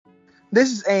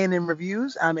This is A&M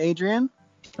Reviews. I'm Adrian.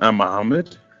 I'm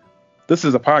Mohammed. This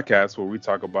is a podcast where we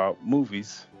talk about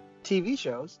movies, TV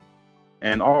shows,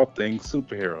 and all things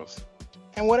superheroes.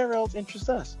 and whatever else interests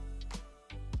us.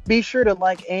 Be sure to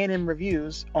like A&M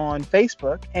Reviews on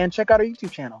Facebook and check out our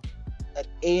YouTube channel at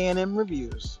A&M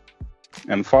Reviews.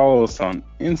 And follow us on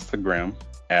Instagram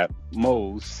at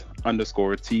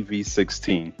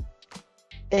Moes_TV16.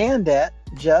 And at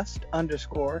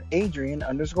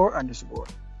just_Adrian__.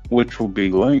 Which will be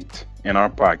linked in our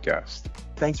podcast.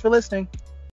 Thanks for listening.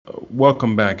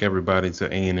 Welcome back, everybody,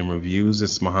 to A&M Reviews.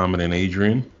 It's Muhammad and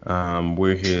Adrian.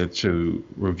 We're here to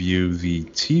review the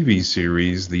TV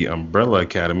series, The Umbrella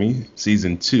Academy,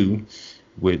 Season 2,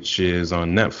 which is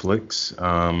on Netflix.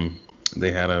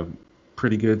 They had a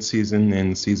pretty good season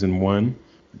in Season 1.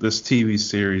 This TV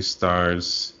series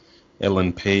stars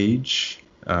Ellen Page,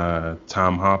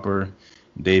 Tom Hopper,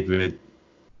 David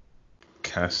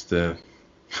Castaneda,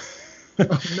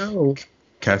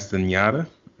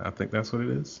 I think that's what it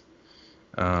is.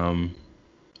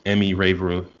 Emmy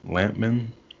Raver Lampman,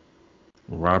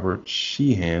 Robert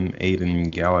Sheehan, Aidan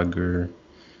Gallagher,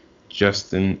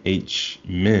 Justin H.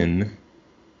 Min,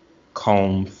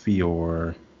 Colm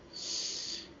Feore,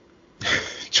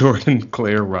 Jordan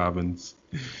Claire Robbins.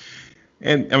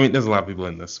 And I mean, there's a lot of people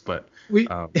in this, but we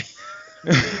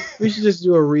should just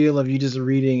do a reel of you just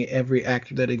reading every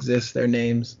actor that exists, their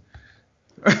names.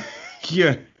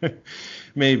 Yeah,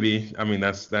 maybe. I mean,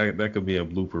 that could be a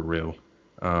blooper reel.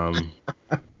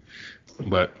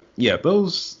 But yeah,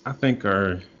 those I think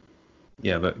are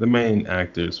the main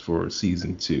actors for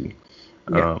season 2.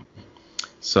 Yeah.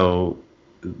 So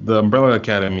the Umbrella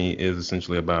Academy is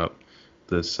essentially about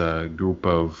this group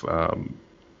of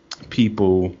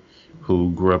people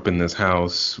who grew up in this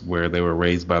house where they were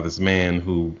raised by this man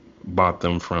who bought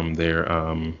them from their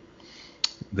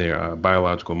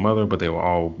biological mother, but they were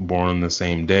all born on the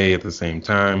same day at the same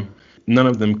time. None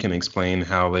of them can explain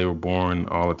how they were born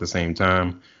all at the same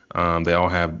time. They all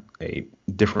have a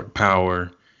different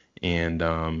power,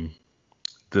 and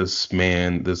this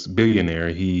billionaire,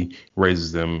 he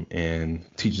raises them and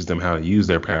teaches them how to use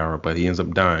their power, but he ends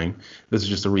up dying. This is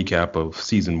just a recap of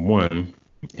season 1,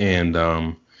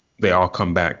 and they all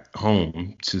come back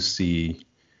home to see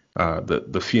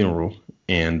the funeral,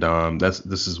 and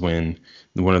this is when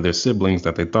one of their siblings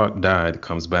that they thought died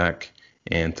comes back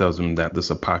and tells them that this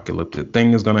apocalyptic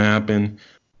thing is going to happen.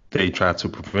 They try to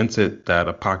prevent it. That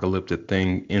apocalyptic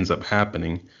thing ends up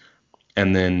happening,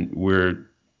 and then we're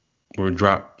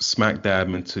dropped smack dab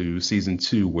into season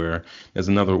 2, where there's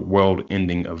another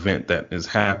world-ending event that is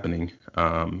happening,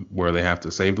 where they have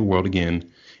to save the world again,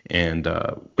 and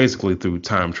basically through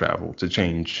time travel to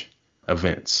change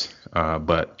events.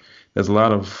 But there's a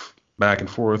lot of back and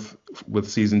forth with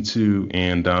season 2,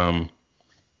 and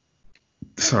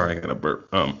sorry, I got a burp.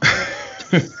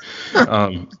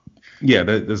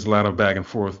 There's a lot of back and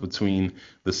forth between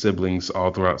the siblings all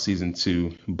throughout season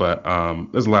 2, but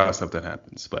there's a lot of stuff that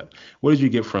happens. But what did you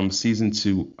get from season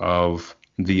 2 of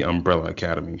The Umbrella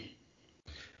Academy?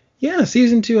 Yeah,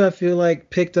 season 2 I feel like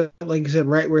picked up, like you said,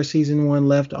 right where season 1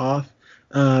 left off,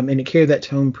 and it carried that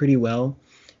tone pretty well.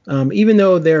 Even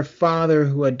though their father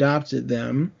who adopted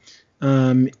them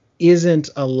isn't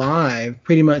alive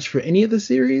pretty much for any of the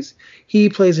series, he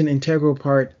plays an integral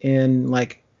part in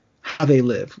like how they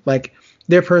live. Like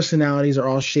their personalities are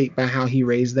all shaped by how he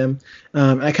raised them.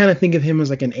 I kind of think of him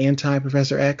as like an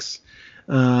anti-Professor X.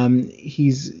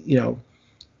 He's,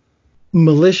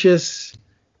 malicious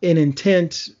in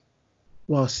intent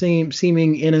while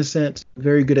seeming innocent,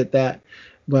 very good at that.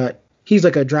 But he's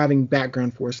like a driving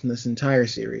background force in this entire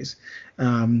series.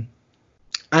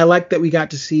 I like that we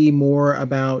got to see more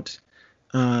about,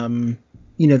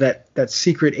 that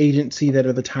secret agency that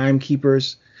are the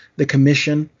timekeepers, the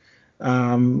commission.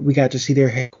 We got to see their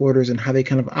headquarters and how they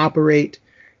kind of operate,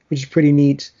 which is pretty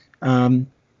neat. And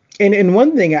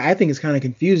one thing I think is kind of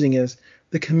confusing is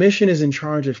the commission is in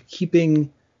charge of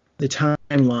keeping the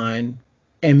timeline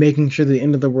and making sure the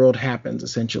end of the world happens,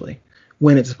 essentially,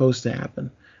 when it's supposed to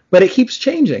happen. But it keeps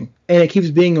changing, and it keeps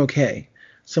being okay.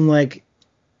 So I'm like,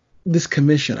 this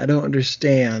commission, I don't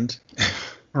understand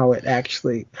how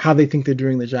they think they're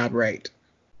doing the job right.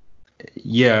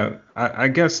 Yeah, I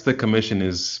guess the commission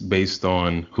is based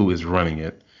on who is running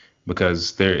it,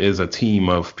 because there is a team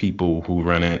of people who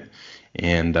run it,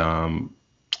 and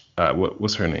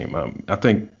what's her name? I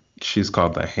think she's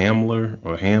called the Handler,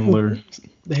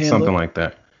 something like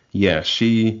that. Yeah,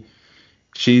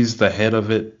 she's the head of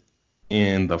it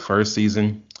in the first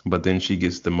season, but then she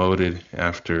gets demoted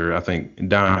after, I think,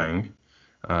 dying.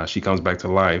 She comes back to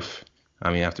life.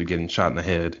 I mean, after getting shot in the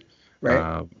head.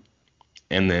 Right.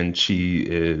 and then she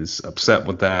is upset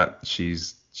with that. She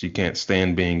can't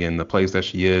stand being in the place that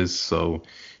she is, so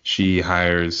she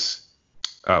hires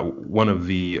one of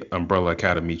the Umbrella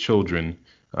Academy children,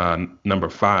 number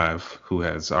 5, who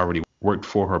has already worked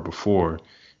for her before,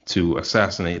 to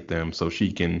assassinate them so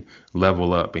she can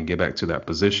level up and get back to that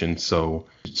position, so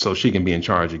she can be in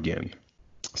charge again.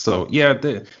 So yeah,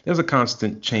 there's a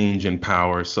constant change in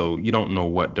power, so you don't know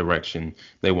what direction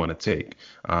they want to take.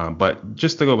 But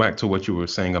just to go back to what you were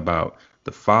saying about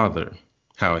the father,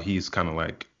 how he's kind of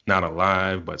like not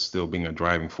alive but still being a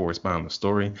driving force behind the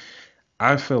story,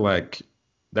 I feel like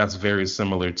that's very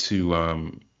similar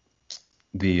to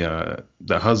the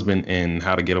husband in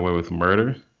How to Get Away with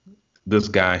Murder. This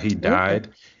guy, he died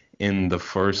in the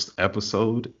first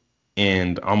episode,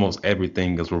 and almost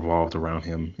everything is revolved around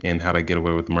him in How to Get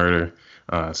Away with Murder.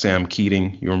 Sam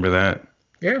Keating, you remember that?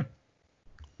 Yeah.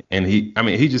 And he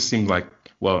just seemed like,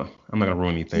 well, I'm not gonna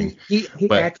ruin anything. He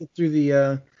acted through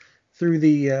the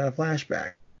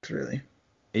flashbacks, really.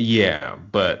 Yeah,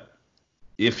 but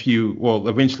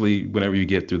eventually, whenever you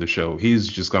get through the show, he's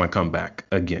just gonna come back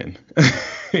again.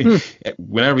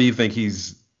 Whenever you think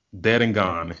he's dead and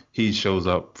gone, he shows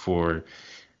up for.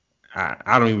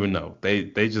 I don't even know. They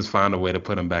just find a way to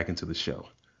put him back into the show.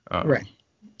 Right.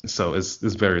 So it's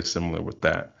very similar with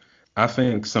that. I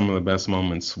think some of the best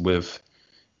moments with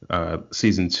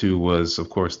season 2 was, of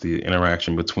course, the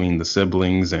interaction between the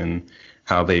siblings and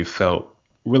how they felt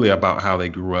really about how they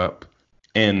grew up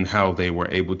and how they were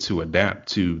able to adapt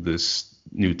to this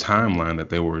new timeline that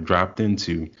they were dropped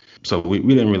into. So we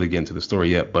didn't really get into the story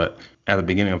yet, but at the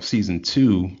beginning of season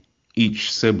 2,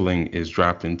 each sibling is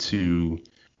dropped into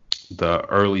the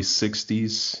early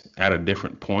 60s at a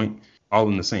different point, all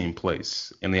in the same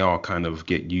place, and they all kind of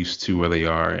get used to where they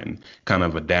are and kind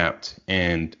of adapt,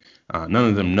 and none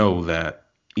of them know that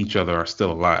each other are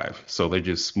still alive, so they're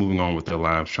just moving on with their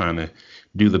lives, trying to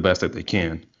do the best that they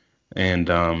can. And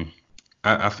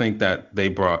I think that they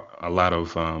brought a lot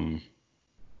of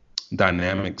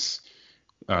dynamics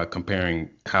comparing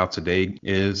how today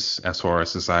is as far as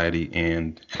society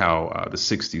and how the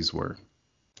 60s were.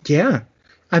 Yeah.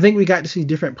 I think we got to see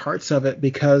different parts of it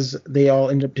because they all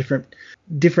end up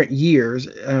different years.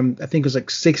 I think it was like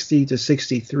 60 to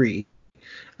 63.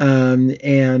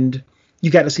 And you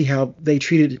got to see how they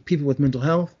treated people with mental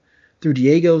health through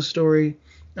Diego's story,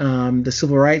 the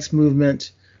civil rights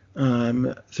movement,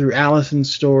 through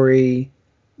Allison's story,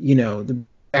 the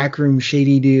backroom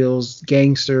shady deals,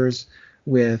 gangsters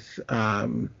with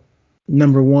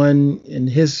number 1 in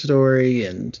his story.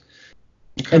 And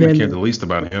I kind of care the least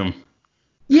about him.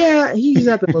 Yeah, he's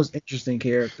not the most interesting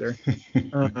character.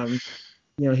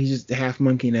 He's just a half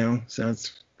monkey now, so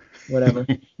it's whatever.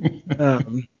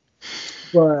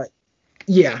 But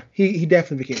yeah, he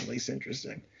definitely became the least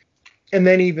interesting. And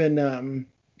then even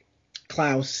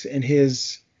Klaus and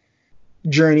his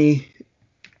journey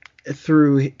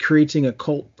through creating a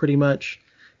cult, pretty much,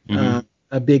 a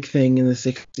big thing in the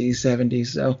 60s, 70s.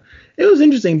 So it was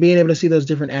interesting being able to see those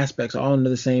different aspects all into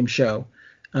the same show,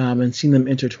 and seeing them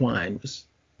intertwine. It's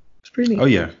pretty neat. Oh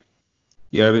yeah,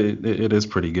 it is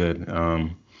pretty good.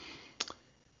 I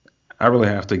really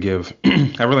have to give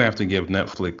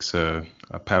Netflix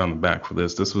a pat on the back for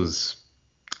this. This was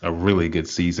a really good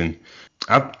season.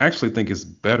 I actually think it's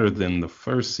better than the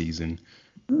first season,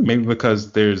 maybe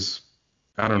because there's,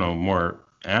 I don't know, more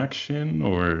action,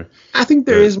 or I think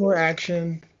there is more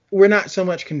action. We're not so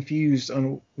much confused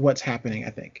on what's happening, I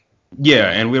think.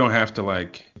 Yeah, and we don't have to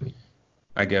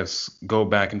I guess, go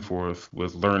back and forth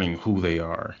with learning who they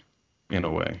are in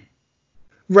a way.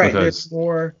 Right. Because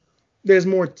there's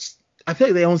more. I feel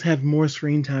like they almost have more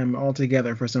screen time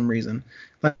altogether for some reason.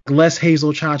 Like less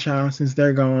Hazel Cha-Cha since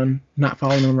they're gone, not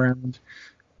following them around.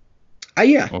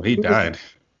 Yeah. Well, he died.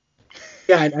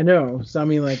 Yeah, I know. So I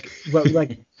mean, but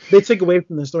they took away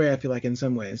from the story. I feel like in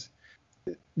some ways,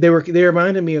 they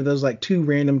reminded me of those 2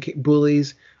 random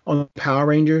bullies on Power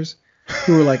Rangers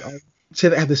who were to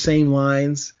have the same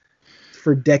lines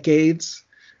for decades.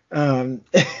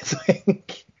 It's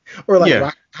or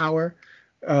Rocket Power.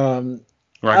 Rocket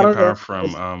Power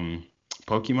from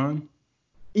Pokemon?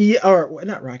 Yeah, or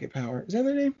not Rocket Power. Is that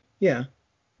their name? Yeah.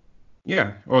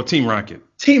 Yeah, or Team Rocket.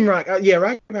 Team Rocket. Yeah,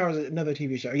 Rocket Power is another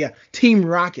TV show. Yeah, Team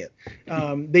Rocket.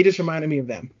 They just reminded me of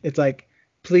them. It's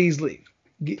please leave.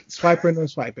 Swiper no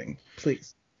swiping,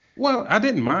 please. Well, I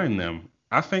didn't mind them.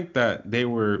 I think that they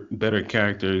were better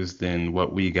characters than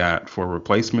what we got for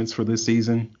replacements for this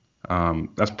season.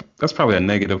 That's probably a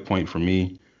negative point for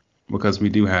me because we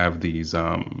do have these,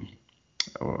 I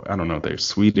don't know, they're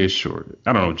Swedish or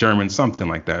I don't know, German, something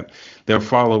like that. They're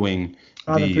following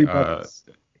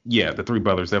Yeah, the three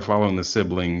brothers. They're following the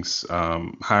siblings,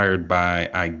 hired by,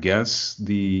 I guess,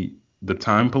 the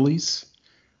time police,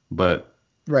 but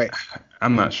Right.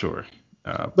 I'm not sure.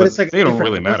 But it's But like a they don't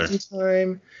different really matter.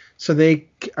 time, so they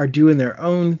are doing their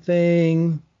own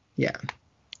thing. Yeah.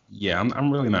 Yeah,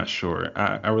 I'm really not sure.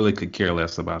 I really could care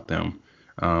less about them.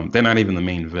 They're not even the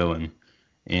main villain.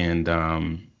 And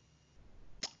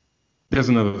there's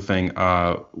another thing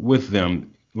with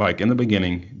them. Like in the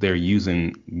beginning, they're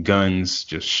using guns,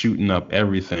 just shooting up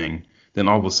everything. Then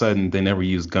all of a sudden, they never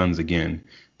use guns again.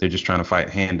 They're just trying to fight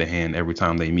hand to hand every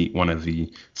time they meet one of the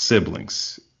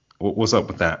siblings. What's up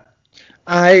with that?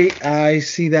 I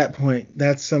see that point.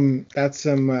 That's some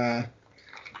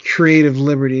creative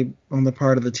liberty on the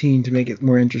part of the team to make it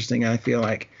more interesting. I feel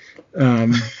like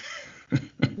that's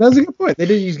a good point. They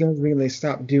did use guns, and they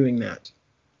stopped doing that.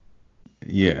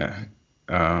 Yeah.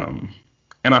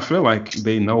 And I feel like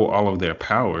they know all of their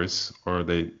powers, or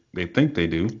they think they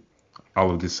do, all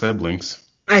of the siblings.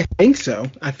 I think so.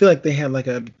 I feel like they had like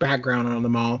a background on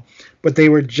them all, but they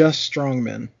were just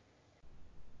strongmen.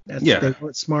 Yeah. They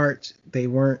weren't smart. They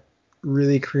weren't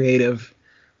really creative.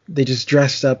 They just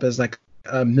dressed up as like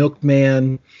a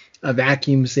milkman, a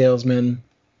vacuum salesman,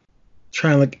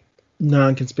 trying to look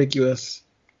non-conspicuous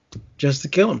just to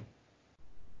kill him.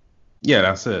 Yeah,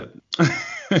 that's it.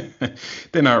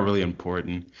 They're not really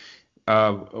important.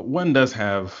 One does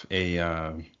have a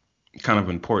kind of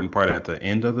important part at the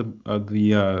end of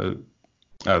the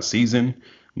season,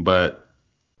 but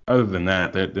other than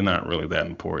that, they're not really that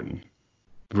important.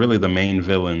 Really, the main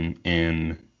villain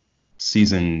in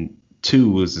season 2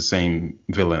 was the same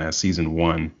villain as season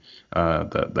 1.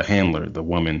 The handler, the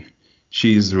woman,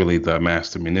 she's really the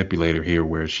master manipulator here,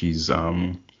 where she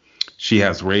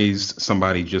has raised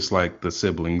somebody just like the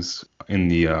siblings in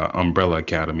the Umbrella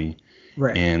Academy.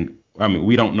 Right. And I mean,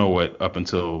 we don't know it up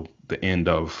until the end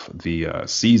of the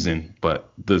season,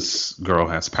 but this girl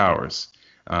has powers.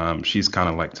 She's kind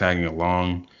of like tagging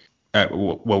along.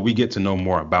 Well, we get to know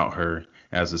more about her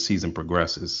as the season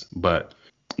progresses. But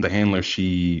the handler,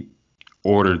 she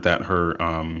ordered that her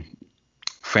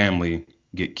family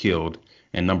get killed,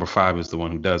 and number 5 is the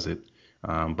one who does it.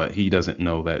 But he doesn't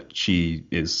know that she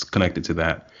is connected to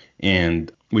that.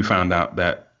 And we found out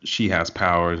that she has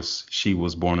powers. She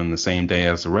was born on the same day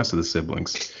as the rest of the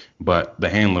siblings. But the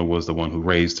handler was the one who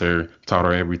raised her, taught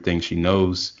her everything she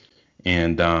knows,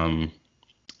 and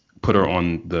put her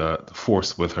on the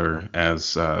force with her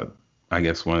as, I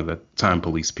guess, one of the time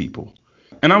police people.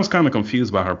 And I was kind of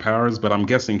confused by her powers, but I'm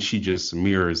guessing she just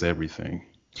mirrors everything.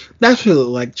 That's what it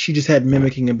looked like. She just had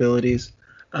mimicking abilities.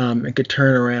 And could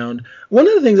turn around. One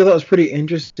of the things I thought was pretty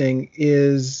interesting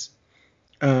is,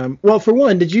 well, for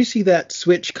one, did you see that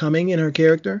switch coming in her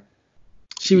character?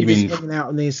 She was just hanging out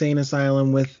in the insane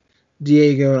asylum with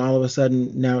Diego, and all of a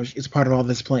sudden now it's part of all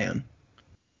this plan.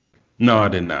 No, I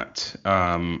did not.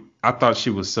 I thought she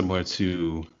was similar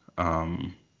to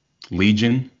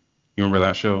Legion. You remember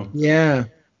that show? Yeah.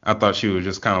 I thought she was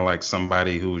just kind of like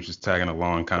somebody who was just tagging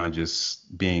along, kind of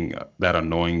just being that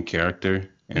annoying character.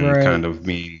 And right. Kind of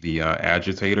being the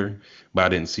agitator, but I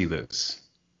didn't see this.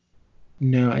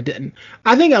 No, I didn't.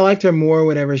 I think I liked her more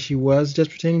whenever she was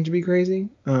just pretending to be crazy.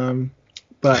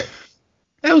 But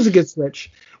that was a good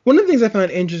switch. One of the things I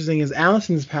found interesting is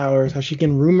Allison's powers, how she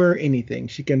can rumor anything.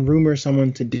 She can rumor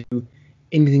someone to do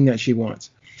anything that she wants.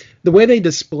 The way they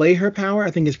display her power,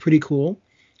 I think, is pretty cool.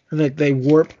 Like they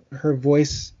warp her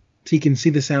voice so you can see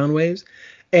the sound waves.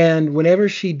 And whenever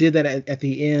she did that at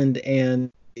the end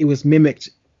and it was mimicked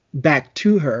back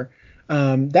to her,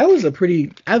 that was a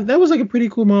pretty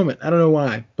cool moment. I don't know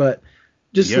why, but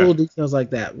just little details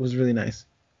like that was really nice.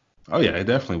 Oh yeah, it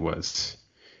definitely was.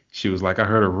 She was like, I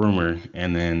heard a rumor,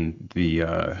 and then the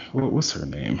what's her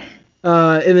name?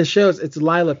 In the shows, it's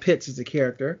Lila Pitts is a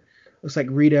character. Looks like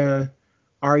Rita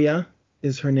Arya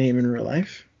is her name in real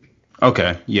life.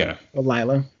 Okay, yeah. Or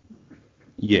Lila.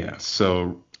 Yeah.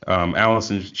 So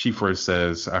Allison, she first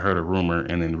says, I heard a rumor,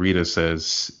 and then Rita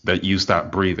says that you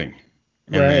stopped breathing.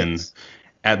 And then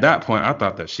at that point, I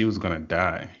thought that she was going to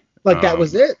die. Like that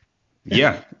was it?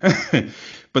 Yeah.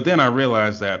 But then I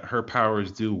realized that her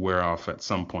powers do wear off at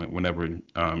some point whenever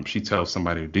she tells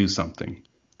somebody to do something.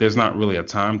 There's not really a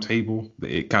timetable.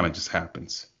 It kind of just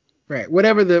happens. Right.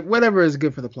 Whatever is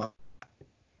good for the plot.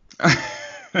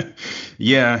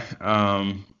 Yeah.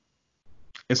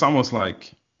 It's almost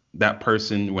like that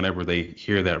person, whenever they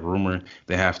hear that rumor,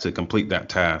 they have to complete that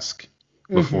task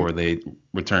before they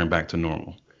return back to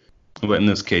normal. But in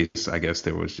this case, I guess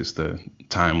there was just a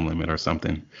time limit or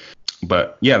something.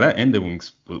 But yeah, that ending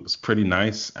was pretty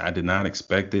nice. I did not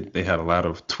expect it. They had a lot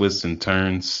of twists and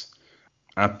turns.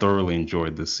 I thoroughly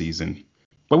enjoyed this season.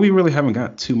 But we really haven't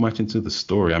got too much into the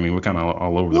story. I mean, we're kind of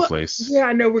all over the place. Yeah,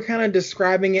 I know we're kind of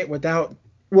describing it without.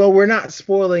 Well, we're not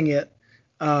spoiling it.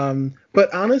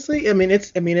 But honestly,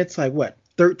 it's like what,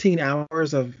 13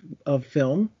 hours of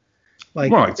film. More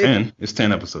like 10. It's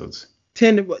 10 episodes.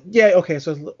 10. Yeah. Okay.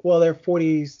 So they're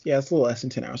 40s. Yeah, it's a little less than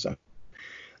 10 hours.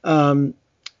 So,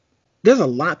 there's a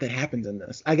lot that happens in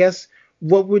this. I guess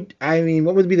what would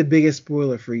be the biggest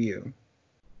spoiler for you?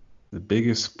 The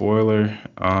biggest spoiler.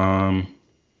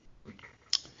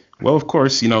 Well, of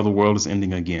course, the world is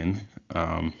ending again.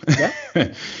 Yeah.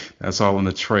 That's all in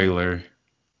the trailer.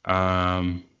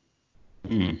 I'm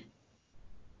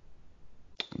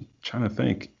trying to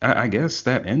think. I guess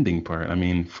that ending part. I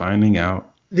mean, finding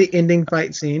out. The ending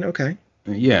fight scene. Okay.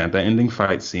 Yeah, the ending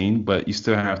fight scene, but you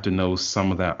still have to know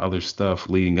some of that other stuff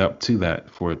leading up to that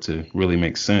for it to really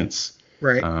make sense.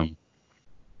 Right. I'm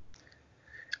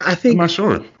not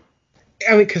sure.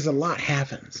 I mean, because a lot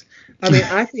happens. I mean,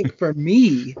 I think for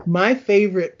me, my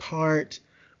favorite part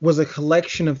was a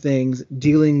collection of things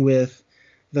dealing with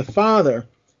the father,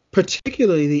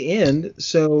 particularly the end.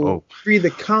 So if you read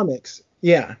the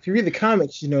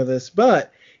comics, you know this,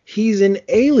 but he's an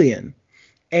alien.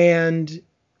 And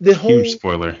the whole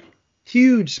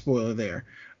huge spoiler there.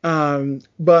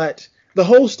 But the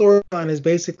whole storyline is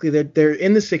basically that they're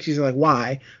in the 60s. They're like,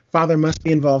 why? Father must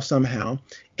be involved somehow.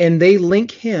 And they link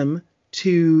him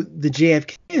to the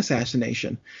JFK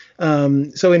assassination.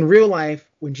 So in real life,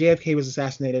 when JFK was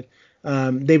assassinated,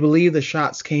 they believe the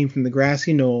shots came from the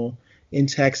grassy knoll in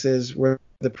Texas where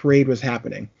the parade was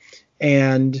happening.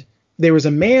 And there was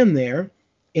a man there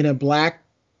in a black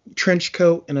trench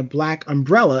coat and a black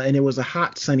umbrella, and it was a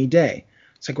hot, sunny day.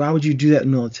 It's like, why would you do that in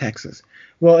the middle of Texas?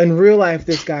 Well, in real life,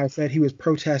 this guy said he was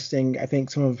protesting, I think,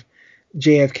 some of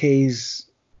JFK's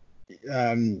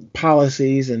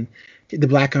policies, and the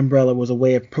black umbrella was a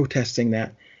way of protesting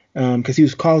that because he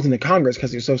was called into Congress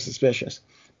because he was so suspicious.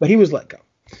 But he was let go.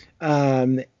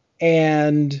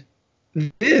 And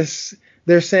this,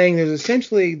 they're saying there's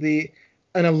essentially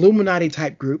an Illuminati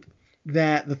type group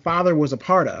that the father was a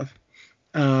part of.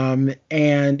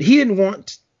 And he didn't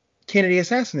want Kennedy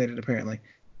assassinated, apparently.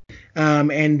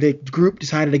 And the group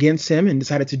decided against him and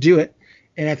decided to do it.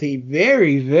 And at the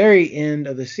very, very end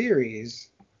of the series,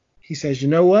 he says, you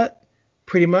know what?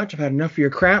 Pretty much, I've had enough of your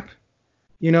crap.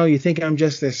 You think I'm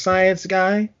just this science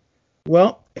guy?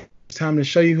 Well, it's time to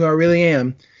show you who I really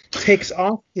am. Takes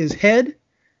off his head.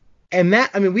 And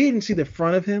that, I mean, we didn't see the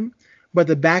front of him, but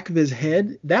the back of his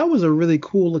head, that was a really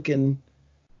cool looking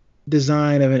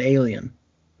design of an alien.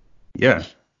 Yeah.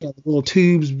 The little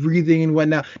tubes breathing and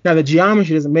whatnot. Now, the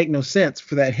geometry doesn't make no sense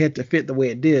for that head to fit the way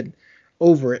it did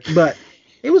over it, but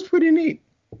it was pretty neat.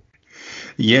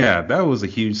 Yeah, that was a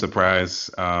huge surprise.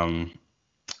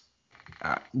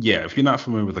 Yeah, if you're not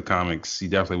familiar with the comics, you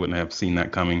definitely wouldn't have seen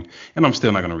that coming. And I'm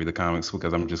still not going to read the comics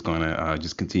because I'm just going to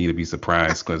just continue to be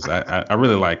surprised because I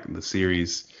really like the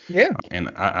series. Yeah. And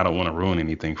I don't want to ruin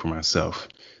anything for myself.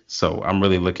 So I'm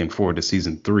really looking forward to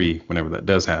season 3 whenever that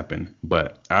does happen.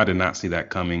 But I did not see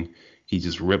that coming. He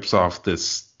just rips off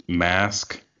this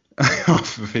mask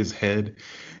off of his head.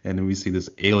 And then we see this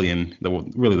alien,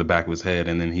 really the back of his head.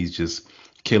 And then he's just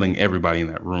killing everybody in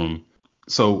that room.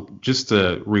 So just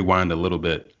to rewind a little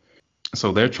bit.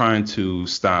 So they're trying to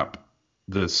stop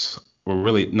this, or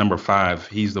really number 5,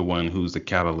 he's the one who's the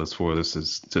catalyst for this,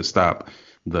 is to stop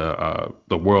the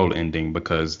world ending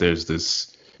because there's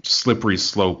this slippery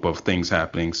slope of things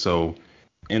happening. So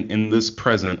in this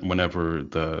present, whenever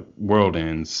the world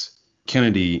ends,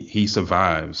 Kennedy, he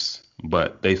survives,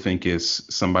 but they think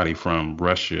it's somebody from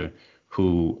Russia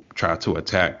who tried to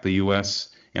attack the U.S.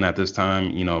 And at this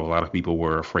time, a lot of people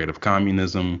were afraid of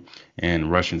communism and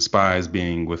Russian spies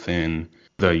being within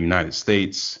the United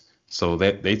States. So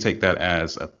they take that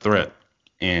as a threat.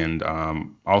 And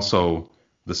also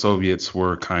the Soviets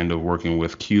were kind of working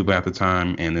with Cuba at the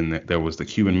time. And then there was the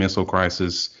Cuban Missile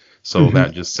Crisis. So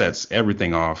that just sets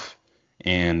everything off.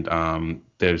 And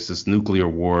there's this nuclear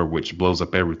war which blows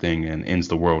up everything and ends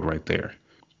the world right there.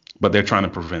 But they're trying to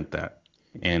prevent that.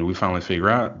 And we finally figure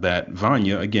out that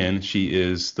Vanya, again, she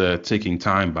is the ticking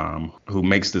time bomb who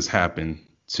makes this happen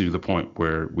to the point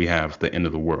where we have the end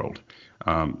of the world.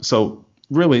 So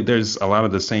really, there's a lot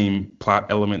of the same plot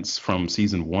elements from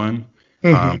season 1,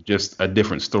 just a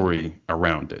different story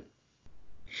around it.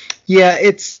 Yeah,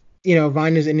 it's,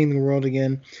 Vanya's ending the world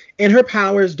again. And her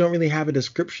powers don't really have a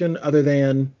description other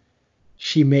than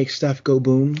she makes stuff go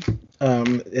boom.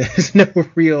 There's no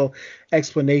real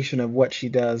explanation of what she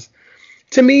does.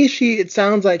 To me, it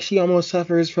sounds like she almost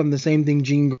suffers from the same thing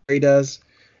Jean Grey does,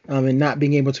 and not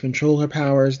being able to control her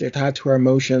powers. They're tied to her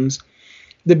emotions.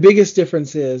 The biggest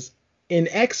difference is in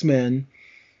X-Men,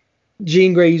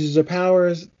 Jean Grey uses her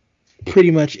powers,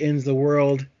 pretty much ends the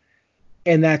world,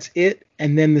 and that's it.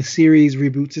 And then the series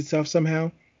reboots itself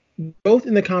somehow, both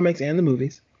in the comics and the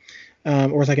movies,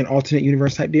 or it's like an alternate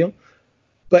universe type deal.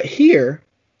 But here,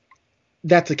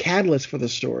 that's a catalyst for the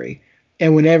story.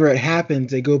 And whenever it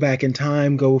happens, they go back in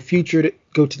time, go to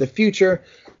the future,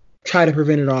 try to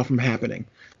prevent it all from happening,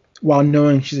 while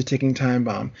knowing she's a ticking time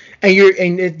bomb. And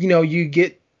you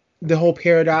get the whole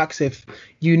paradox. If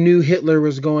you knew Hitler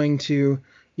was going to,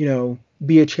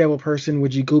 be a terrible person,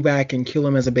 would you go back and kill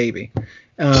him as a baby?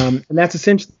 And that's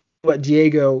essentially what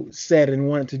Diego said and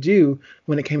wanted to do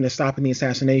when it came to stopping the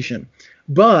assassination.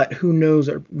 But who knows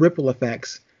what ripple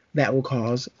effects that will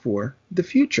cause for the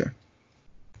future.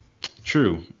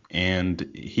 True. And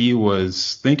he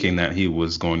was thinking that he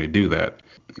was going to do that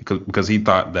because he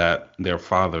thought that their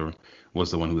father was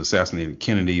the one who assassinated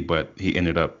Kennedy, but he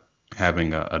ended up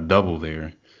having a double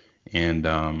there. And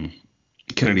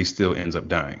Kennedy still ends up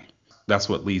dying. That's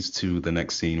what leads to the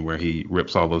next scene where he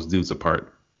rips all those dudes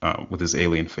apart with his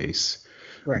alien face.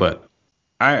 Right. But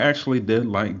I actually did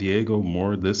like Diego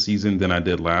more this season than I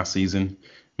did last season,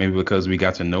 maybe because we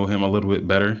got to know him a little bit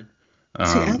better.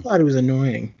 See, I thought it was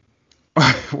annoying.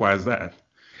 Why is that?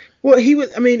 Well,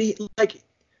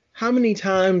 how many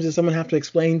times does someone have to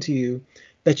explain to you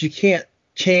that you can't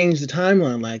change the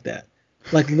timeline like that?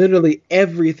 Like, literally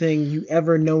everything you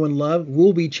ever know and love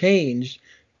will be changed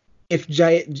if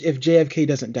JFK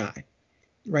doesn't die,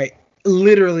 right?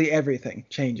 Literally everything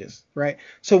changes, right?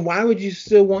 So why would you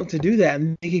still want to do that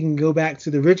and think you can go back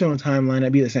to the original timeline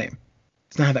and be the same?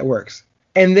 It's not how that works.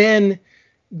 And then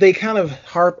they kind of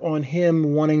harp on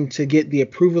him wanting to get the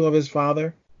approval of his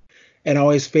father and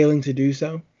always failing to do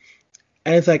so.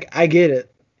 And it's like, I get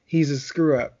it. He's a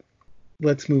screw up.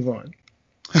 Let's move on.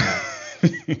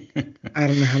 I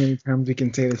don't know how many times we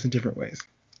can say this in different ways.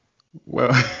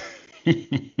 Well,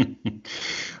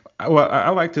 I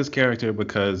liked his character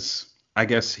because I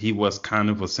guess he was kind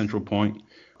of a central point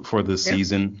for this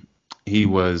season. He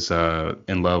was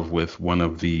in love with one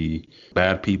of the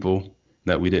bad people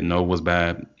that we didn't know was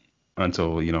bad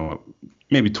until,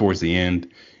 maybe towards the end.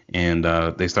 And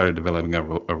they started developing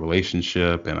a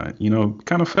relationship, and I,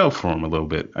 kind of fell for him a little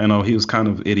bit. I know he was kind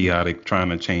of idiotic trying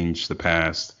to change the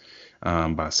past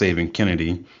by saving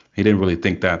Kennedy. He didn't really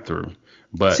think that through.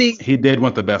 But he did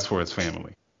want the best for his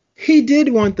family. He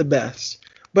did want the best.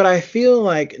 But I feel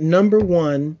like number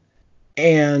one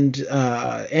and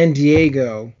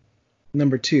Diego,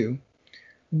 number two,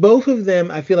 both of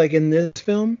them, I feel like in this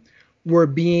film, were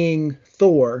being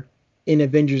Thor in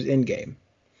Avengers Endgame.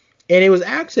 And it was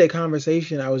actually a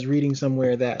conversation I was reading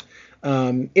somewhere that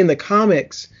in the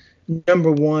comics,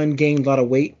 number one gained a lot of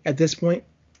weight at this point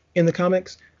in the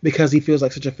comics because he feels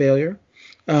like such a failure.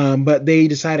 But they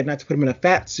decided not to put him in a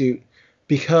fat suit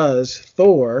because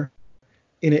Thor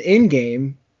in an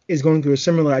Endgame is going through a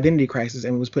similar identity crisis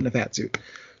and was put in a fat suit.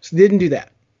 So they didn't do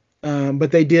that.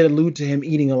 But they did allude to him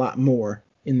eating a lot more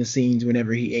in the scenes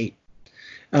whenever he ate.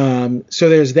 So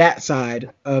there's that side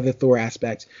of the Thor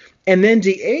aspect. And then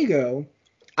Diego,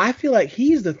 I feel like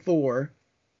he's the Thor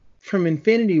from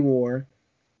Infinity War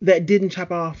that didn't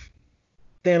chop off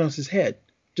Thanos' head,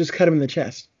 just cut him in the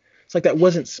chest. It's like that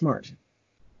wasn't smart.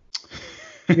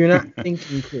 You're not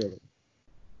thinking clearly.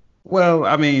 Well,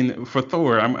 I mean, for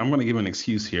Thor, I'm going to give an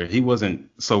excuse here. He wasn't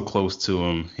so close to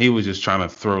him. He was just trying to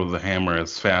throw the hammer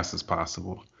as fast as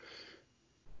possible.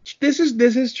 This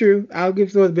is true. I'll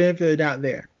give Thor the benefit of the doubt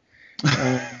there.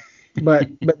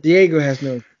 But Diego has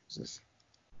no excuses.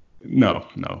 No,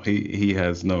 he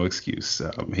has no excuse.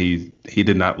 He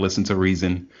did not listen to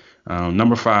reason.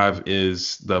 Number 5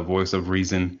 is the voice of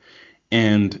reason,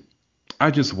 and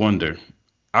I just wonder.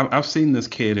 I've seen this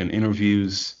kid in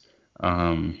interviews.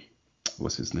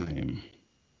 What's his name?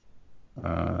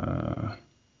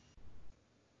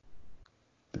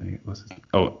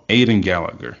 Aidan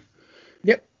Gallagher.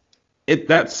 Yep.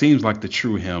 That seems like the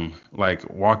true him, like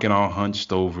walking all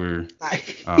hunched over.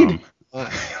 Like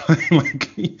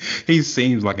he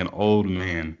seems like an old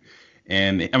man,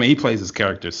 and I mean he plays his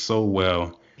character so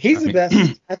well. He's the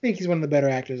best. I think he's one of the better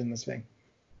actors in this thing.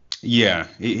 Yeah,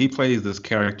 he plays this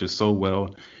character so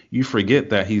well. You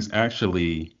forget that he's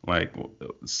actually like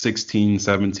 16,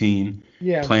 17,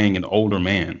 playing an older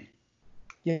man.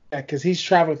 Yeah, because he's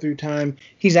traveled through time.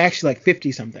 He's actually like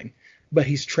 50 something, but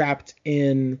he's trapped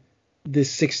in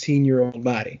this 16-year-old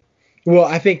body. Well,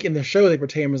 I think in the show they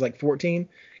portray him as like 14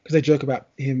 because they joke about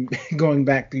him going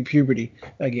back through puberty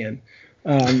again.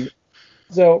 But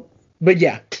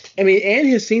yeah, I mean, and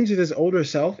his scenes with his older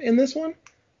self in this one,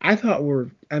 I thought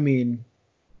were,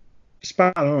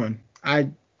 spot on. I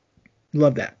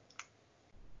love that.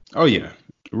 Oh yeah,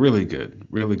 Really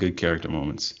good character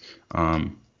moments.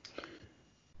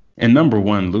 And number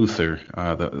one, Luther,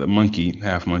 the monkey,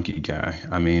 half monkey guy.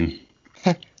 I mean,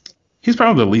 he's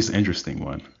probably the least interesting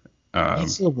one.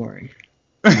 He's so boring.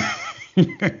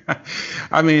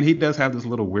 I mean, he does have this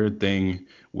little weird thing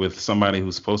with somebody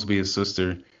who's supposed to be his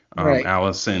sister, Right.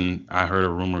 Allison. I heard a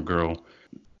rumor girl.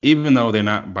 Even though they're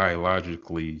not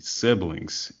biologically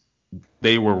siblings,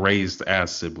 they were raised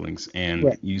as siblings, and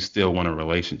Right. you still want a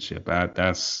relationship.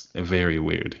 That's very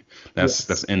weird. That's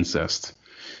Yes. incest.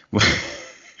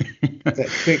 That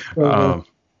quick um,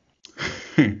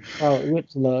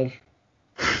 whips love.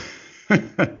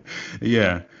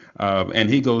 yeah. And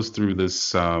he goes through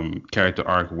this character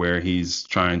arc where he's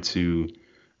trying to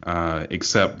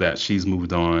accept that she's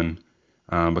moved on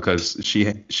because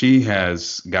she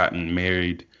has gotten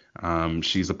married.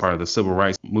 She's a part of the civil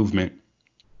rights movement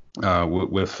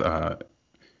with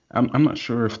I'm not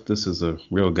sure if this is a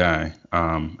real guy.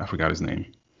 I forgot his name.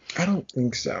 I don't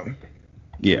think so.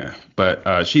 Yeah,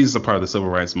 but she's a part of the civil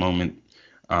rights movement.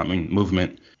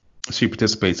 She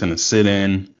participates in a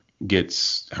sit-in,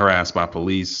 gets harassed by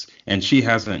police, and she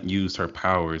hasn't used her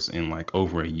powers in like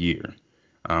over a year.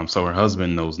 So her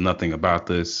husband knows nothing about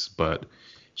this, but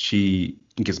she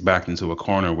gets backed into a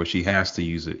corner where she has to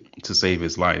use it to save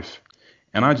his life.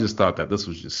 And I just thought that this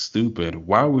was just stupid.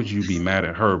 Why would you be mad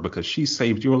at her? Because she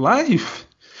saved your life.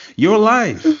 Your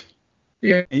life.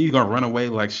 Yeah. And you're going to run away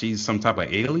like she's some type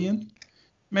of alien?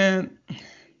 Man,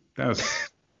 that's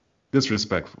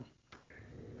disrespectful.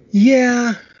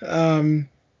 Yeah.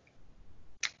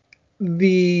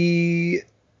 The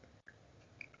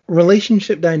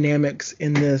relationship dynamics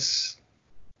in this,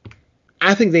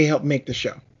 I think they help make the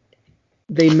show.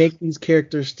 They make these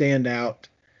characters stand out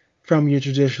from your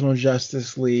traditional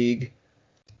Justice League,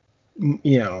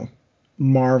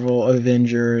 Marvel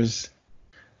Avengers.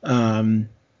 They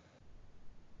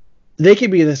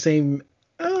could be the same.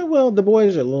 Well, the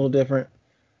boys are a little different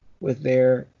with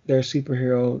their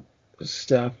superhero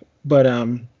stuff, but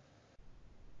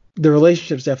the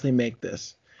relationships definitely make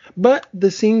this. But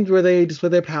the scenes where they display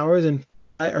their powers and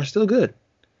are still good.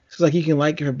 So it's like you can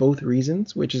like it for both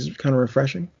reasons, which is kind of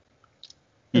refreshing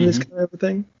in this kind of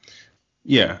thing.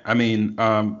 Yeah, I mean,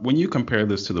 when you compare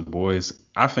this to The Boys,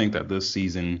 I think that this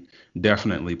season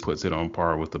definitely puts it on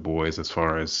par with The Boys as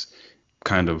far as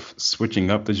kind of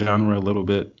switching up the genre a little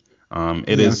bit.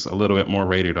 It is a little bit more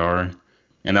rated R,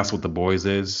 and that's what The Boys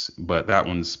is, but that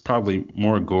one's probably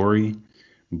more gory,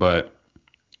 but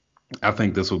I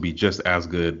think this will be just as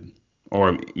good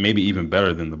or maybe even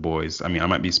better than The Boys. I mean, I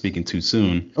might be speaking too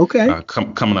soon. Okay.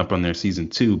 Coming up on their season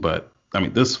 2, but I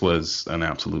mean, this was an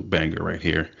absolute banger right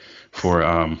here for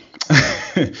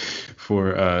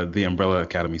the Umbrella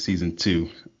Academy season 2.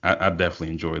 I definitely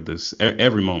enjoyed this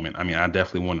every moment. I mean, I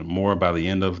definitely wanted more by the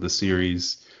end of the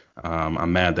series.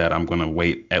 I'm mad that I'm going to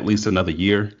wait at least another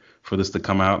year for this to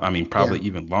come out. I mean, probably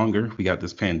even longer. We got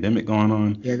this pandemic going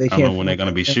on. Yeah, they I can't. don't know when they're going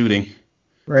to be shooting.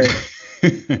 Right.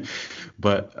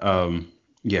 But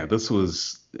yeah, this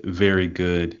was very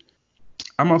good.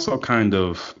 I'm also kind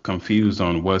of confused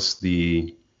on what's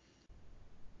the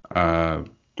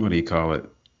what do you call it?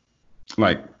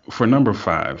 Like for number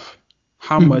 5,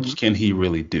 how much can he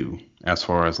really do as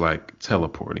far as like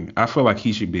teleporting? I feel like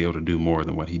he should be able to do more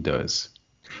than what he does.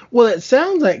 Well, it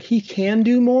sounds like he can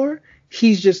do more.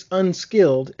 He's just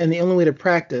unskilled, and the only way to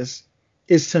practice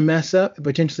is to mess up and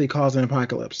potentially cause an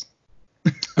apocalypse.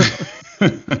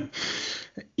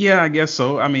 Yeah, I guess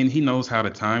so. I mean, he knows how to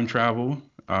time travel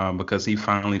because he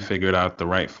finally figured out the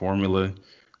right formula.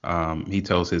 He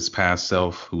tells his past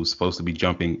self, who's supposed to be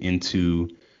jumping into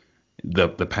the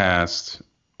past,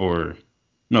 or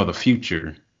no, the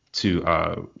future,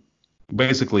 to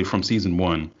basically from season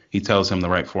 1. He tells him the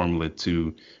right formula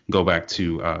to go back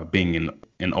to being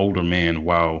an older man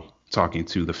while talking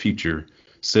to the future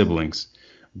siblings.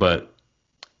 But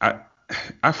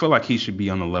I feel like he should be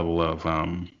on the level of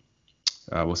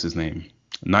what's his name,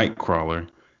 Nightcrawler,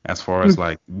 as far as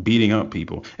like beating up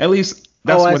people. At least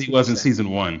that's what he was in season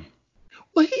 1.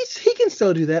 Well, he can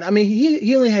still do that. I mean,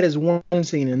 he only had his one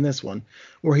scene in this one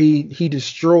where he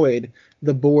destroyed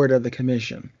the board of the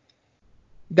commission.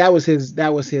 That was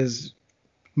his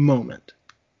moment.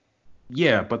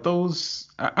 Yeah, but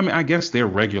those, I mean, I guess they're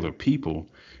regular people,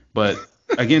 but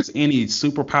against any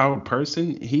superpowered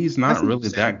person, he's not really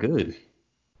that good.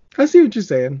 I see what you're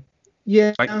saying.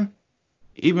 Yeah. Like,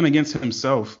 even against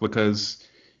himself, because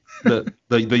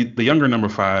the younger number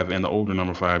 5 and the older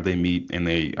number 5, they meet and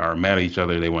they are mad at each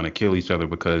other. They want to kill each other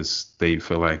because they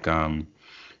feel like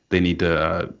they need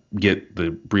to get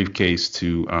the briefcase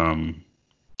to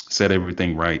set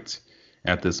everything right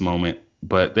at this moment.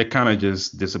 but they're kind of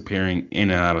just disappearing in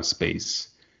and out of space.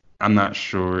 I'm not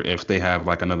sure if they have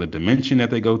like another dimension that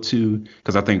they go to,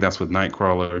 because I think that's with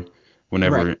Nightcrawler.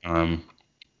 Whenever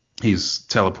he's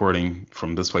teleporting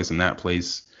from this place and that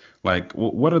place, like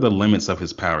what are the limits of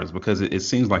his powers? Because it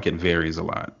seems like it varies a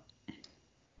lot.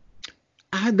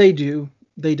 They do.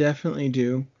 They definitely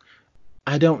do.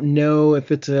 I don't know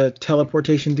if it's a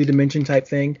teleportation through dimension type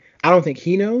thing. I don't think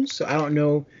he knows, so I don't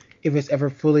know if it's ever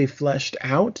fully fleshed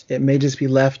out. It may just be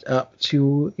left up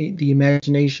to the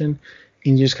imagination,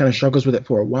 and he just kind of struggles with it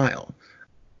for a while.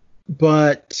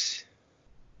 But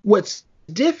what's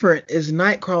different is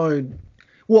Nightcrawler.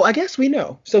 Well, I guess we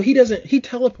know. So he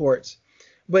teleports,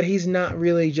 but he's not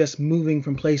really just moving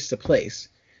from place to place.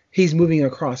 He's moving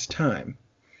across time.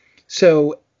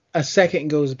 So a second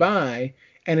goes by,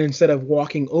 and instead of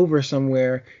walking over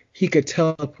somewhere, he could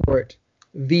teleport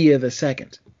via the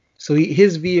second. So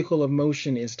his vehicle of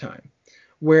motion is time.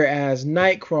 Whereas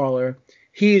Nightcrawler,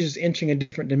 he is just entering a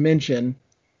different dimension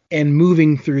and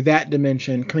moving through that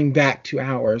dimension, coming back to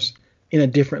ours in a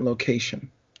different location.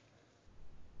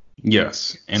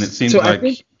 Yes, and it seems like...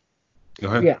 Go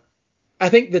ahead. Yeah. I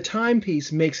think the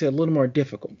timepiece makes it a little more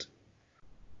difficult.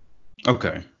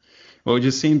 Okay. Well, it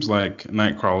just seems like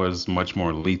Nightcrawler is much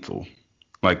more lethal.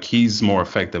 Like he's more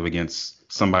effective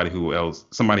against somebody else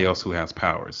who has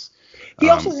powers. He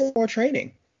also has more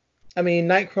training. I mean,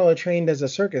 Nightcrawler trained as a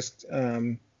circus,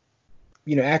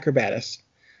 acrobatist.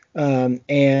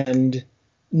 And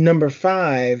number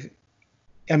 5,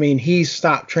 I mean, he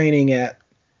stopped training at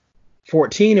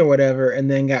 14 or whatever, and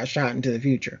then got shot into the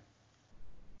future.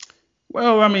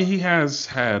 Well, I mean, he has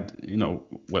had,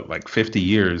 50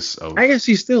 years of... I guess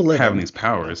he's still living. Having these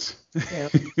powers. Yeah.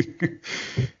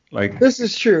 Like, this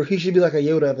is true. He should be like a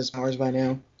Yoda of his powers by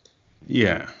now.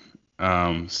 Yeah.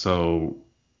 So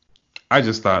I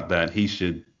just thought that he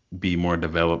should be more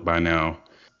developed by now.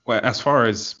 Well, as far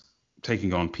as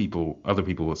taking on other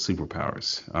people with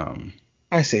superpowers.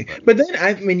 I see. But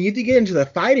then, you get into the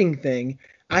fighting thing,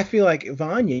 I feel like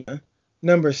Vanya,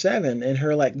 number 7, and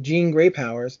her, Jean Grey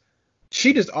powers,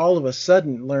 she just all of a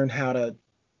sudden learned how to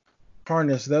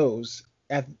harness those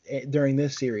during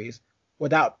this series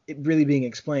without it really being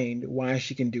explained why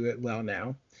she can do it well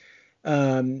now.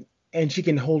 And she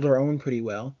can hold her own pretty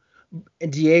well.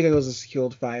 And Diego is a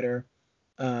skilled fighter.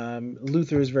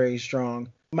 Luther is very strong.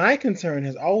 My concern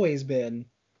has always been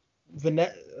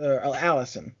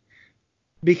Allison,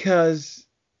 because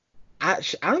I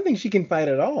don't think she can fight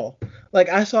at all.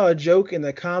 I saw a joke in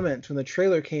the comments when the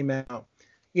trailer came out.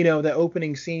 The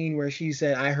opening scene where she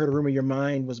said, "I heard a rumor your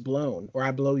mind was blown," or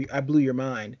I blew your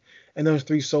mind," and those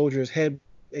 3 soldiers' head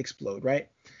explode, right?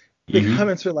 The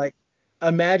comments are like,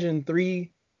 imagine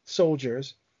 3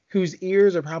 soldiers whose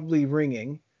ears are probably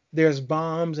ringing. There's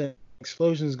bombs and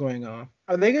explosions going off.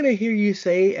 Are they going to hear you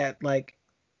say at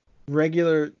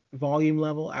regular volume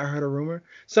level, "I heard a rumor"?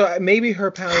 So maybe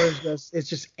her power is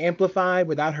just amplified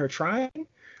without her trying,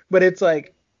 but it's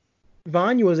like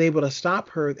Vanya was able to stop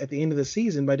her at the end of the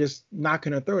season by just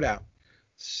knocking her throat out.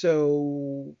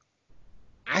 So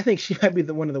I think she might be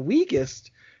one of the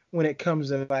weakest when it comes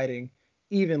to fighting,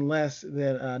 even less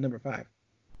than number 5.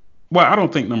 Well, I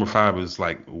don't think number 5 is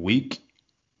weak,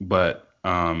 but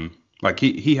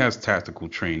he has tactical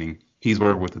training. He's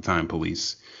worked with the Time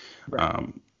Police. Right.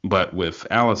 But with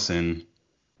Allison,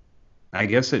 I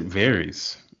guess it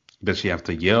varies. Does she have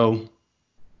to yell?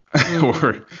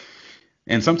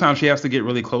 And sometimes she has to get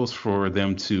really close for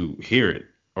them to hear it.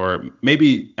 Or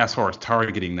maybe as far as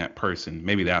targeting that person,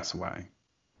 maybe that's why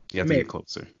you have to get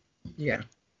closer. Yeah.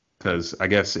 Because I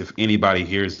guess if anybody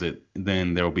hears it,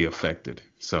 then they'll be affected.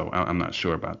 So I'm not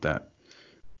sure about that.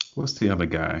 What's the other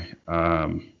guy?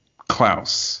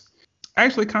 Klaus. I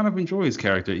actually kind of enjoy his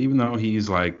character, even though he's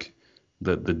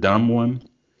the dumb one.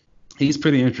 He's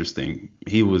pretty interesting.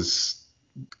 He was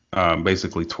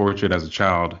basically tortured as a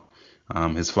child.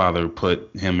 His father put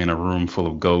him in a room full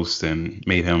of ghosts and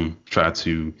made him try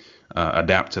to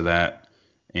adapt to that.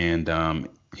 And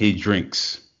he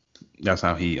drinks. That's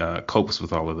how he copes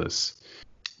with all of this.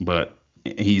 But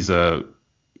he's a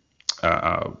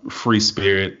free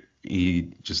spirit.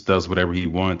 He just does whatever he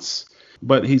wants.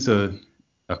 But he's a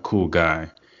cool guy.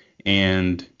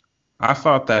 And I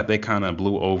thought that they kind of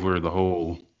blew over the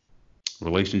whole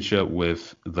relationship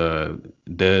with the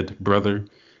dead brother.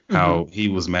 How he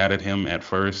was mad at him at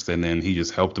first, and then he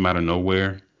just helped him out of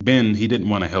nowhere. Ben, he didn't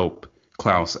want to help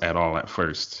Klaus at all at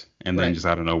first. And then just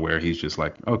out of nowhere, he's just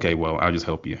like, "Okay, well, I'll just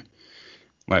help you."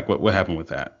 What happened with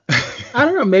that? I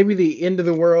don't know. Maybe the end of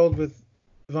the world with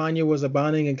Vanya was a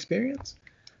bonding experience.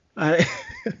 I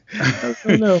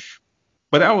don't know.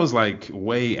 But that was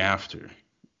way after.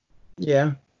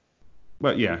 Yeah.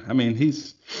 But yeah, I mean,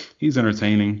 he's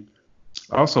entertaining.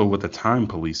 Also, with the time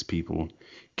police people,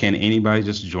 can anybody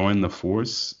just join the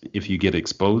force if you get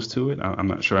exposed to it? I'm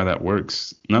not sure how that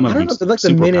works. None I of don't them know. They're like the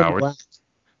super Men in powered. Black.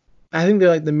 I think they're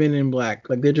like the Men in Black.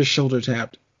 Like they're just shoulder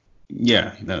tapped.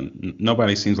 Yeah,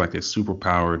 nobody seems like they're super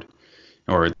powered,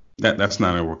 or that's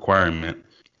not a requirement.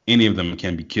 Any of them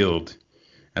can be killed,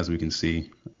 as we can see.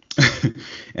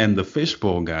 And the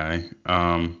fishbowl guy,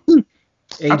 I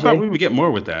thought we AJ, would get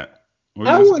more with that. What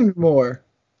were I you gonna say? wanted more.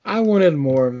 I wanted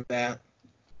more of that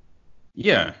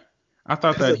Yeah, I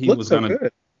thought because that it he looks was so gonna.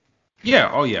 good. Yeah,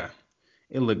 oh yeah,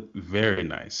 it looked very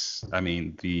nice. I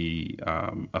mean, the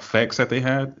effects that they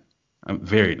had,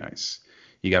 very nice.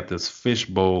 You got this fish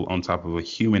bowl on top of a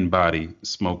human body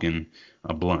smoking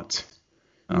a blunt.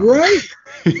 Um, Right.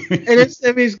 And it's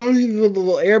going through the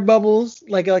little air bubbles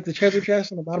like the treasure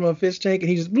chest on the bottom of a fish tank, and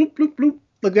he just bloop bloop bloop.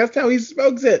 Look, that's how he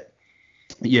smokes it.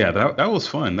 yeah, that was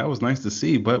fun. That was nice to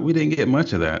see, but we didn't get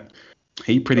much of that.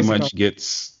 He pretty That's much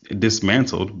gets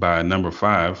dismantled by number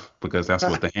five because that's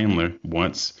what the handler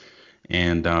wants,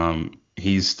 and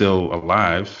he's still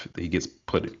alive. He gets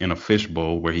put in a fish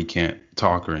bowl where he can't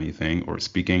talk or anything or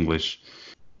speak English,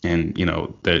 and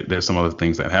there's some other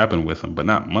things that happen with him, but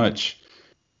not much.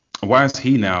 Why is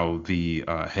he now the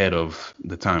head of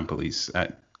the time police? I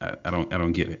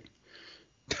don't get it.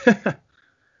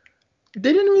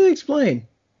 They didn't really explain.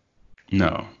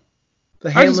 No, The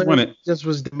I just handler wanted. just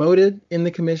was demoted in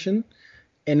the commission,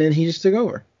 and then he just took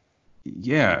over.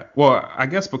 Yeah, well, I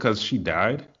guess because she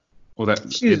died. Well,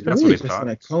 She was that's what really they just in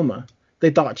a thought. coma. They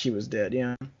thought she was dead.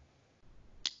 Yeah.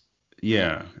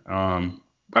 Yeah,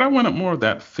 but I wanted more of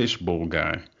that fishbowl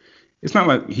guy. It's not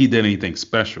like he did anything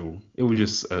special. It was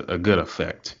just a good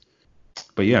effect.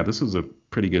 But yeah, this was a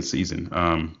pretty good season.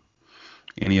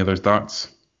 Any other thoughts?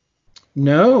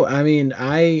 No, I mean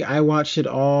I watched it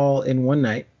all in one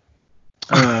night.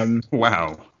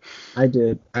 Wow. I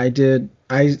did.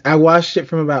 I watched it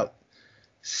from about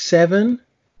 7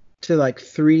 to like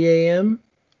 3 a.m.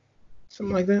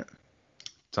 something like that.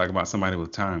 Talk about somebody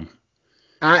with time.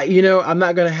 I'm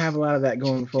not gonna have a lot of that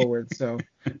going forward, so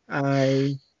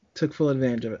I took full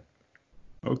advantage of it.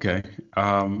 Okay.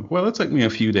 Well, it took me a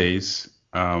few days.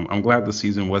 I'm glad the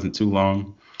season wasn't too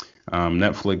long.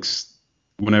 Netflix,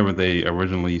 whenever they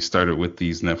originally started with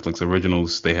these Netflix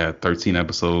originals, they had 13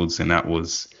 episodes, and that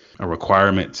was a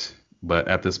requirement. But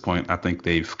at this point, I think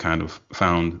they've kind of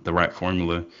found the right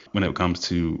formula when it comes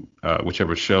to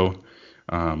whichever show.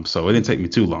 So it didn't take me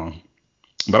too long,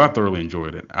 but I thoroughly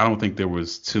enjoyed it. I don't think there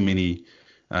was too many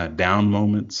down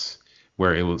moments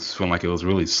where it was feeling like it was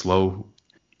really slow.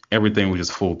 Everything was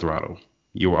just full throttle.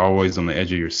 You were always on the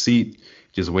edge of your seat,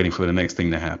 just waiting for the next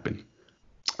thing to happen.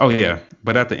 Oh yeah,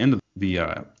 but at the end of the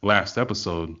last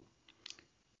episode,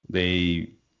 they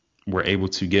were able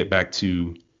to get back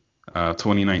to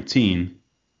 2019,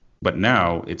 but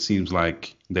now it seems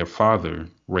like their father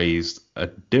raised a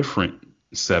different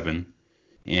seven,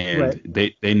 and Right.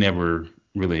 they never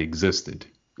really existed.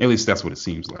 At least that's what it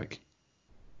seems like.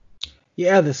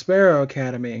 Yeah, the Sparrow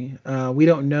Academy. We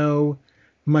don't know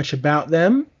much about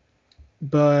them,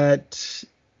 but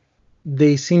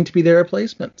they seem to be their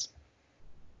replacements.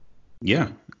 Yeah,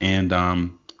 and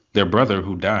their brother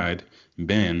who died,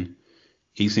 Ben,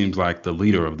 he seems like the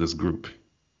leader of this group.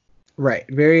 Right.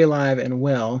 Very alive and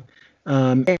well.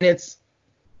 And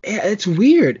it's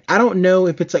weird. I don't know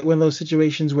if it's like one of those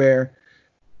situations where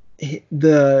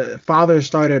the father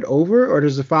started over, or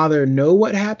does the father know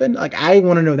what happened? Like I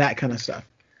want to know that kind of stuff.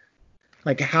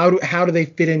 Like how do they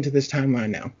fit into this timeline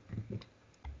now?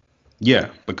 Yeah,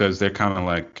 because they're kind of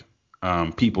like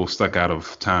people stuck out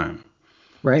of time,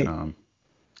 Right. um,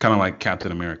 kind of like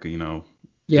Captain America. They're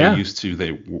Yeah. used to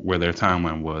where their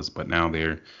timeline was, but now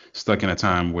they're stuck in a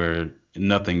time where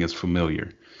nothing is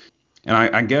familiar. And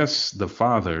I guess the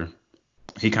father,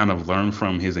 he kind of learned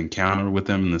from his encounter with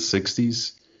them in the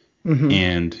 60s Hmm.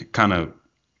 and kind of,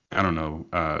 I don't know,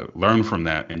 learn from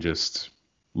that and just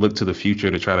look to the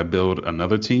future to try to build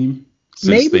another team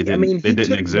since Maybe. I mean, they he didn't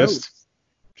took exist. notes.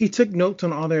 He took notes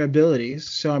on all their abilities,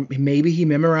 so maybe he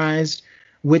memorized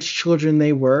which children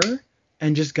they were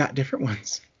and just got different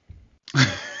ones.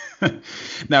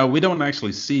 Now, we don't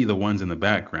actually see the ones in the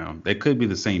background. They could be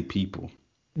the same people,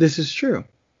 This is true.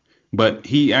 but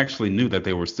he actually knew that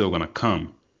they were still going to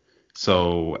come.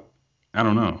 So I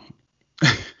don't know.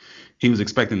 He was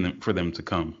expecting for them to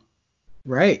come.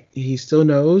 Right. He still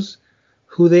knows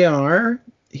who they are.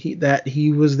 That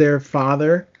he was their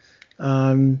father. So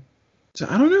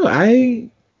I don't know.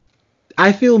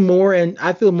 I feel more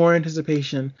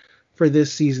anticipation for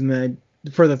this season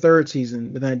for the third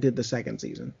season than I did the second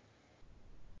season.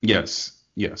 Yes,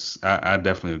 Yes, I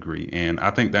definitely agree. And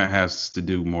I think that has to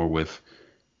do more with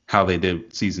how they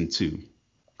did season 2.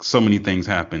 So many things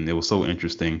happened. It was so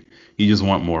interesting. You just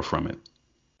want more from it.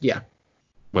 Yeah.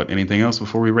 But anything else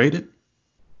before we rate it?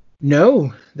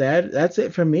 No, that's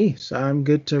it from me. So I'm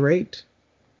good to rate.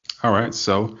 All right.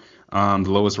 So the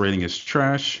lowest rating is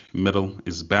trash, middle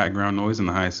is background noise, and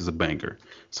the highest is a banger.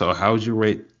 So how would you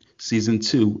rate season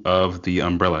 2 of The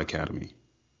Umbrella Academy?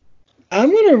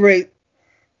 I'm gonna rate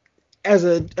as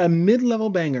a mid-level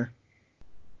banger.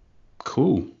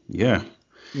 Cool. Yeah.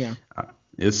 Yeah.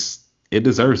 It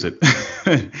deserves it.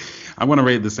 I'm gonna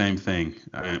rate the same thing.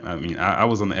 I mean, I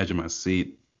was on the edge of my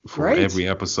seat for Right. every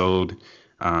episode.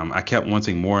 I kept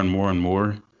wanting more and more and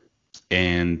more.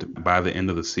 And by the end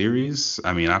of the series,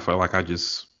 I mean, I felt like I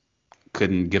just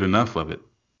couldn't get enough of it.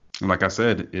 And like I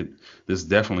said, this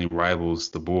definitely rivals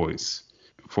The Boys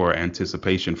for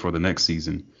anticipation for the next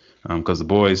season, because The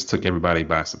Boys took everybody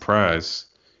by surprise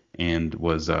and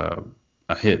was a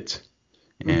hit,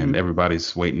 and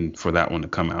everybody's waiting for that one to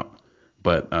come out.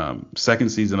 But second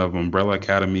season of Umbrella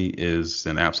Academy is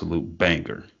an absolute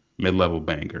banger, mid-level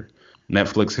banger.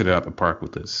 Netflix hit it out the park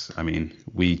with this. I mean,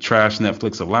 we trash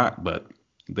Netflix a lot, but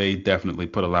they definitely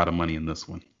put a lot of money in this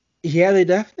one. Yeah, they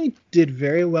definitely did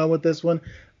very well with this one.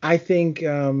 I think,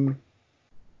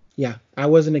 yeah, I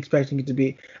wasn't expecting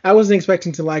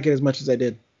to like it as much as I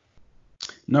did.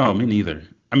 No, me neither.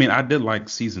 I mean, I did like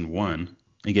season 1.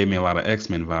 It gave me a lot of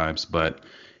X-Men vibes, but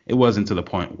it wasn't to the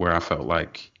point where I felt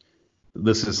like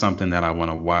this is something that I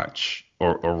want to watch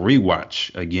or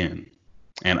rewatch again.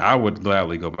 And I would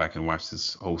gladly go back and watch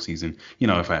this whole season,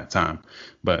 if I had time.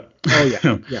 But Oh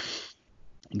yeah, yeah.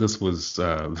 This was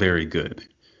very good.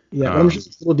 Yeah, I'm sure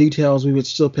little details we would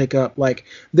still pick up. Like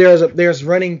there's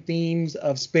running themes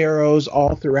of sparrows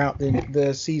all throughout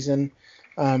the season.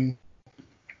 Tons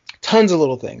of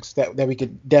little things that we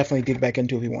could definitely dig back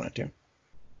into if we wanted to.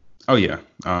 Oh yeah,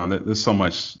 there's so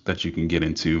much that you can get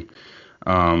into.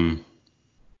 Trying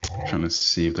to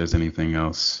see if there's anything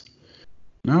else.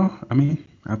 No, I mean,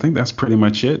 I think that's pretty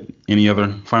much it. Any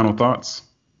other final thoughts?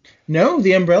 No,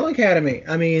 the Umbrella Academy.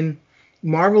 I mean,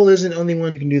 Marvel isn't the only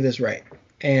one who can do this right,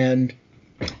 and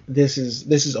this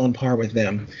is on par with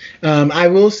them. I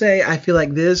will say I feel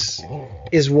like this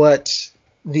is what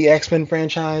the X-Men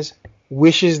franchise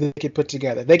wishes they could put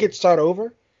together. They could start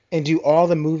over and do all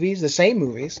the movies, the same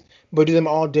movies, but do them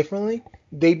all differently.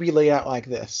 They'd be laid out like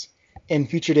this. And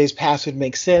Future Days Past would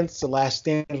make sense. The Last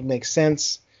Stand would make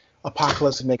sense.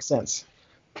 Apocalypse would make sense.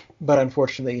 But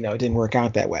unfortunately, it didn't work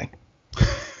out that way.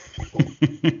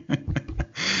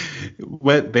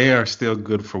 But they are still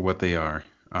good for what they are.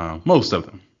 Most of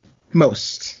them.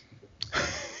 Most.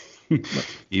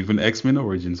 Even X-Men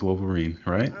Origins Wolverine,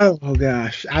 right? Oh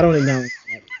gosh, I don't acknowledge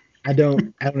that. I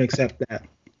don't accept that.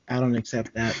 I don't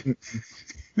accept that.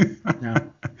 No.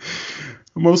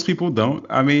 Most people don't.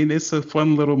 I mean, it's a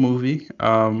fun little movie.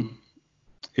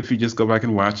 If you just go back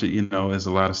and watch it, there's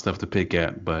a lot of stuff to pick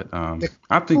at. But I think it's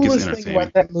entertaining. The coolest thing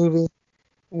about that movie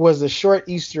was the short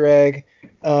Easter egg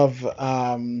of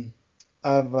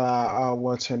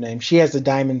what's her name? She has the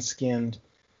diamond skinned.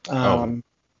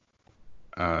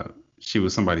 She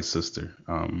was somebody's sister.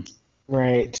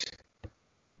 Right.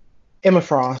 Emma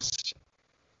Frost.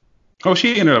 Oh,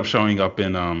 she ended up showing up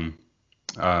in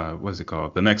what's it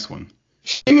called? The next one.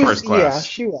 First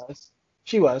Class. Yeah,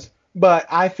 she was. But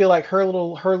I feel like her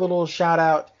little shout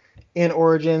out in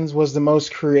Origins was the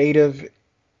most creative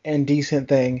and decent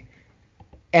thing,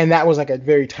 and that was like a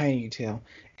very tiny detail.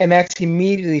 And that's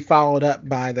immediately followed up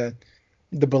by the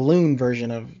balloon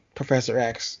version of Professor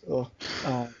X.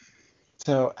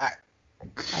 So I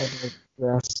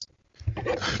digress.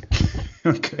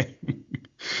 Okay.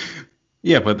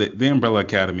 Yeah, but the Umbrella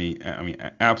Academy, I mean,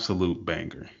 absolute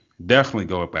banger. Definitely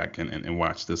go back and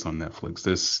watch this on Netflix.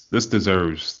 This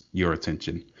deserves your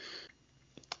attention.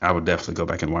 I would definitely go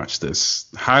back and watch this.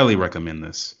 Highly recommend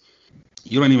this.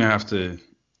 You don't even have to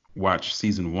watch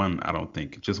season 1, I don't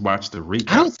think. Just watch the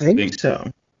recap. I don't think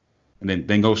so. And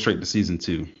then go straight to season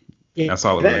 2. Yeah, that's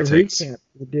all it really takes.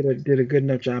 Recap did a good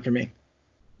enough job for me.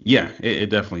 Yeah,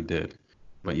 it definitely did.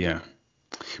 But yeah.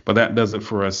 But that does it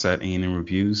for us at A&M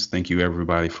Reviews. Thank you,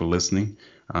 everybody, for listening.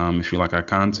 If you like our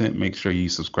content, make sure you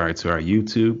subscribe to our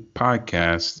YouTube,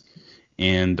 podcast,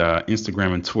 and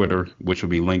Instagram and Twitter, which will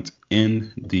be linked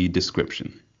in the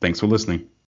description. Thanks for listening.